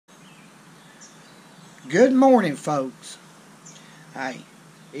Good morning, folks. Hey,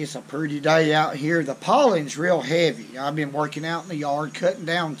 it's a pretty day out here. The pollen's real heavy. I've been working out in the yard, cutting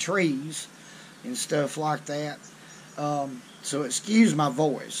down trees and stuff like that. So excuse my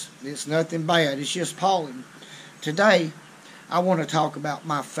voice. It's nothing bad. It's just pollen. Today, I want to talk about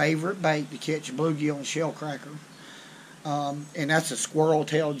my favorite bait to catch a bluegill and shellcracker. And that's a squirrel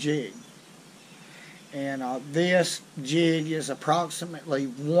tail jig. And this jig is approximately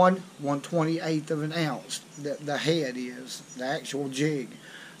 1/128th of an ounce. The head is, the actual jig,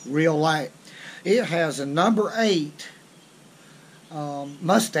 real light. It has a number 8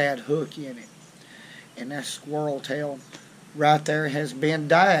 mustad hook in it. And that squirrel tail right there has been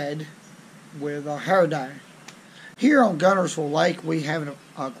dyed with a hair dye. Here on Guntersville Lake we have an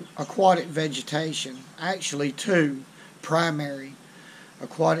aquatic vegetation, actually 2 primary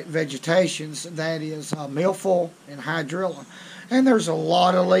aquatic vegetations, that is milfoil and hydrilla, and there's a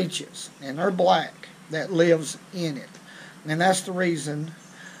lot of leeches, and they're black, that lives in it, and that's the reason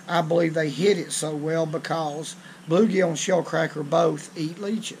I believe they hit it so well, because bluegill and shellcracker both eat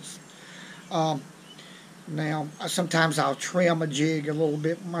leeches. Now sometimes I'll trim a jig a little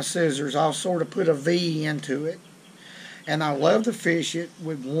bit with my scissors. I'll sort of put a V into it, and I love to fish it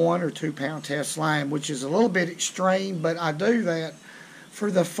with 1 or 2 pound test line, which is a little bit extreme, but I do that for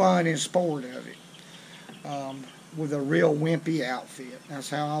the fun and sport of it, with a real wimpy outfit. That's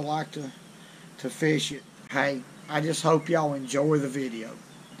how I like to fish it. Hey, I just hope y'all enjoy the video.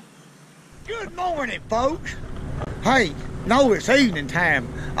 Good morning, folks. Hey, No, it's evening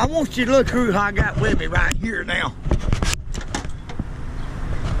time. I want you to look who I got with me right here now.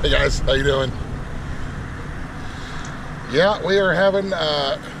 Hey guys, how you doing? Yeah, we are having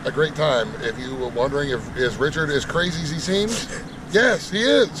a great time. If you were wondering if is Richard as crazy as he seems, yes, he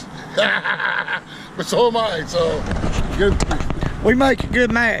is. But so am I. So good. we make a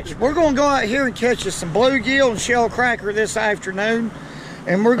good match. We're going to go out here and catch us some bluegill and shellcracker this afternoon,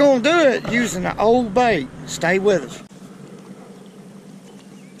 and we're going to do it using an old bait. Stay with us.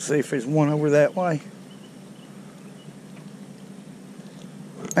 See if there's one over that way.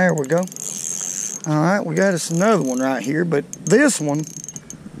 There we go. Alright, we got us another one right here, but this one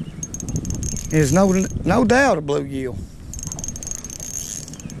is no doubt a bluegill.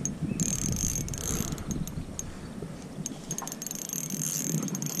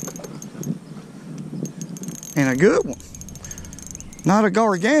 And a good one. Not a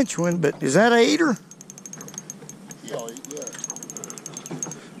gargantuan, but is that a eater? Yeah.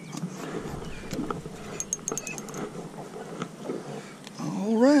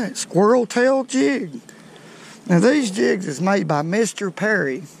 Alright, squirrel tail jig. Now these jigs is made by Mr.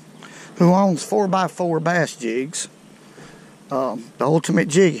 Perry, who owns 4x4 bass jigs. The ultimate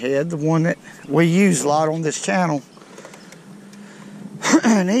jig head, the one that we use a lot on this channel.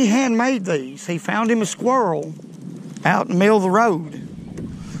 And he handmade these. He found him a squirrel out in the middle of the road.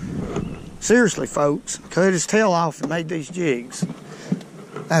 Seriously, folks, cut his tail off and made these jigs.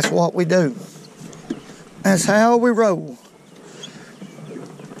 That's what we do. That's how we roll.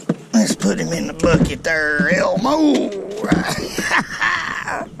 Let's put him in the bucket there, Elmo.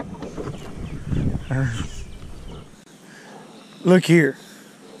 Look here.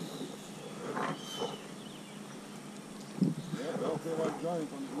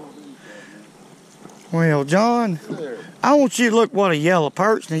 Well, John, I want you to look what a yellow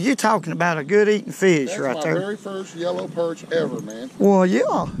perch. Now, you're talking about a good eating fish. That's right my there. very first yellow perch ever, man. Well,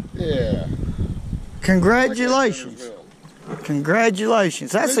 yeah. Yeah. Congratulations.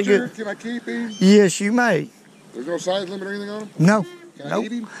 Congratulations. That's a good... Can I keep him? Yes, you may. There's no size limit or anything on him? No. Can I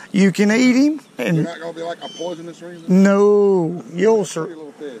eat him? You can eat him. And You're not going to be like a poisonous or anything? no, you'll... Pretty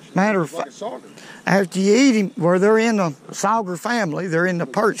little fish. Matter of Like fact, a sauger. after you eat him, well, they're in the sauger family. They're in the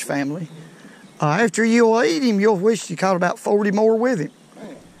perch family. After you'll eat him, you'll wish you caught about 40 more with him.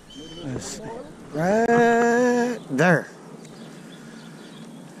 Right there.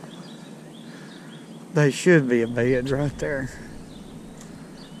 They should be a bed right there.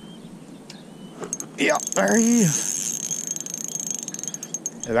 Yep, there he is.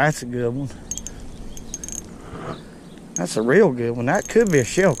 That's a good one. That's a real good one. That could be a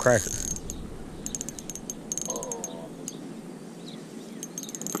shellcracker.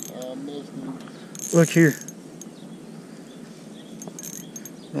 Look here.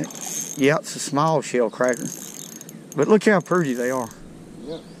 Yeah, it's a small shellcracker. But look how pretty they are.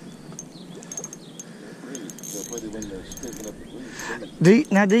 Yeah. They're pretty when they're sticking up the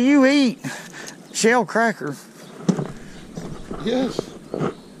leaves. Now, do you eat shellcracker? Yes.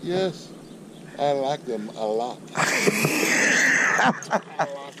 Yes. I like them a lot. I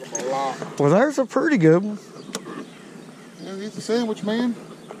like them a lot. Well, there's a pretty good one. Yeah, it's a sandwich, man.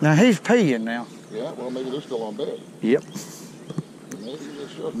 Now he's peeing now. Yeah, well, maybe they're still on bed. Yep.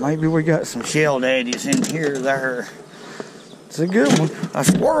 Maybe we got some shell daddies in here there. It's a good one. A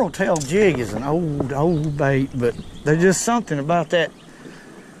squirrel tail jig is an old bait, but there's just something about that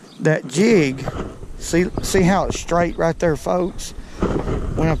jig. See how it's straight right there, folks?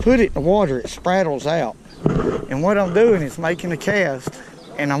 When I put it in the water, it spraddles out. And what I'm doing is making a cast,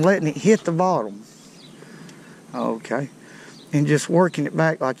 and I'm letting it hit the bottom. Okay. And just working it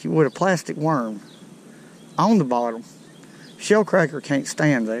back like you would a plastic worm on the bottom. Shellcracker can't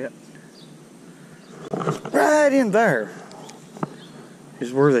stand that. Right in there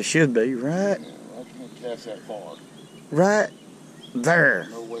is where they should be, right? I can't cast that far. Right there.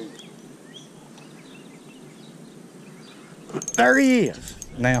 No way. There he is.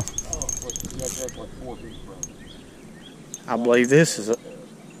 Now, That's like 4 feet from. I believe this is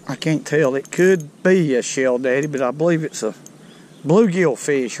I can't tell. It could be a shell daddy, but I believe it's a bluegill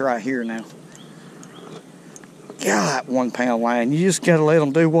fish right here now. God, 1 pound line. You just gotta let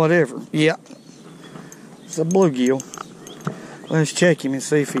them do whatever. Yep. It's a bluegill. Let's check him and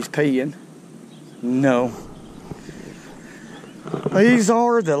see if he's peeing. No. These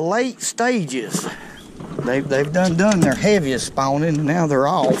are the late stages. They've done their heaviest spawning, and now they're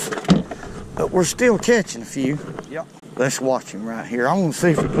off. But we're still catching a few. Yep. Let's watch him right here. I want to see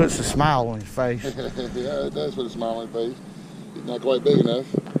if he puts a smile on his face. Yeah, it does put a smile on his face. He's not quite big enough.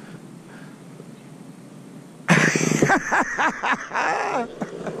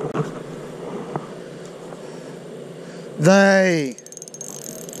 They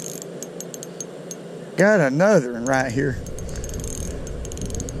got another one right here.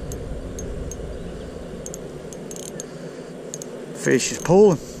 Fish is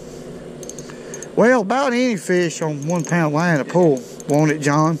pulling. Well, about any fish on 1 pound line to pull, won't it,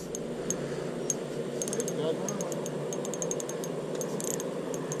 John?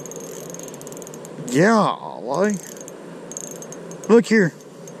 Golly. Look here.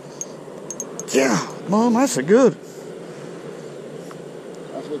 Yeah, Mom, that's a good.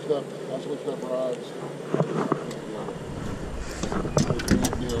 I switched up rods.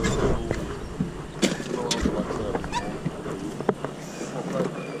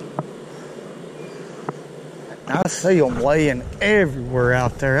 I see them laying everywhere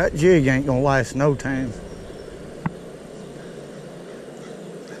out there. That jig ain't gonna last no time.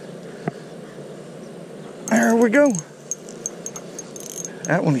 There we go.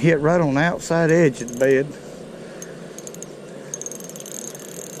 That one hit right on the outside edge of the bed.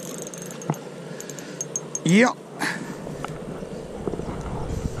 Yep.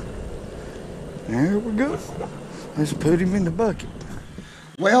 There we go. Let's put him in the bucket.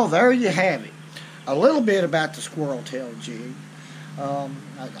 Well, there you have it. A little bit about the squirrel tail jig.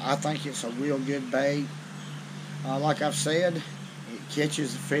 I think it's a real good bait. Like I've said, it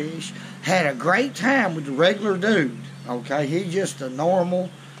catches the fish. Had a great time with the regular dude. Okay, he's just a normal,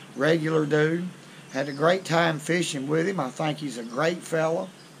 regular dude. Had a great time fishing with him. I think he's a great fella.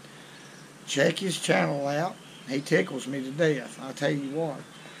 Check his channel out. He tickles me to death, I'll tell you what.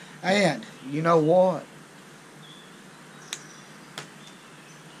 And, you know what?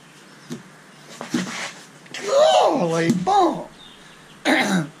 Holy bump!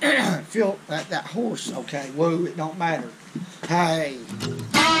 Feel that horse, okay, woo, it don't matter. Hey.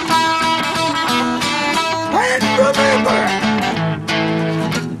 And remember,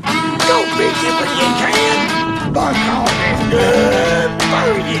 go fish it when you can, because it's good for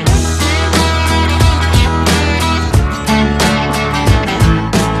you.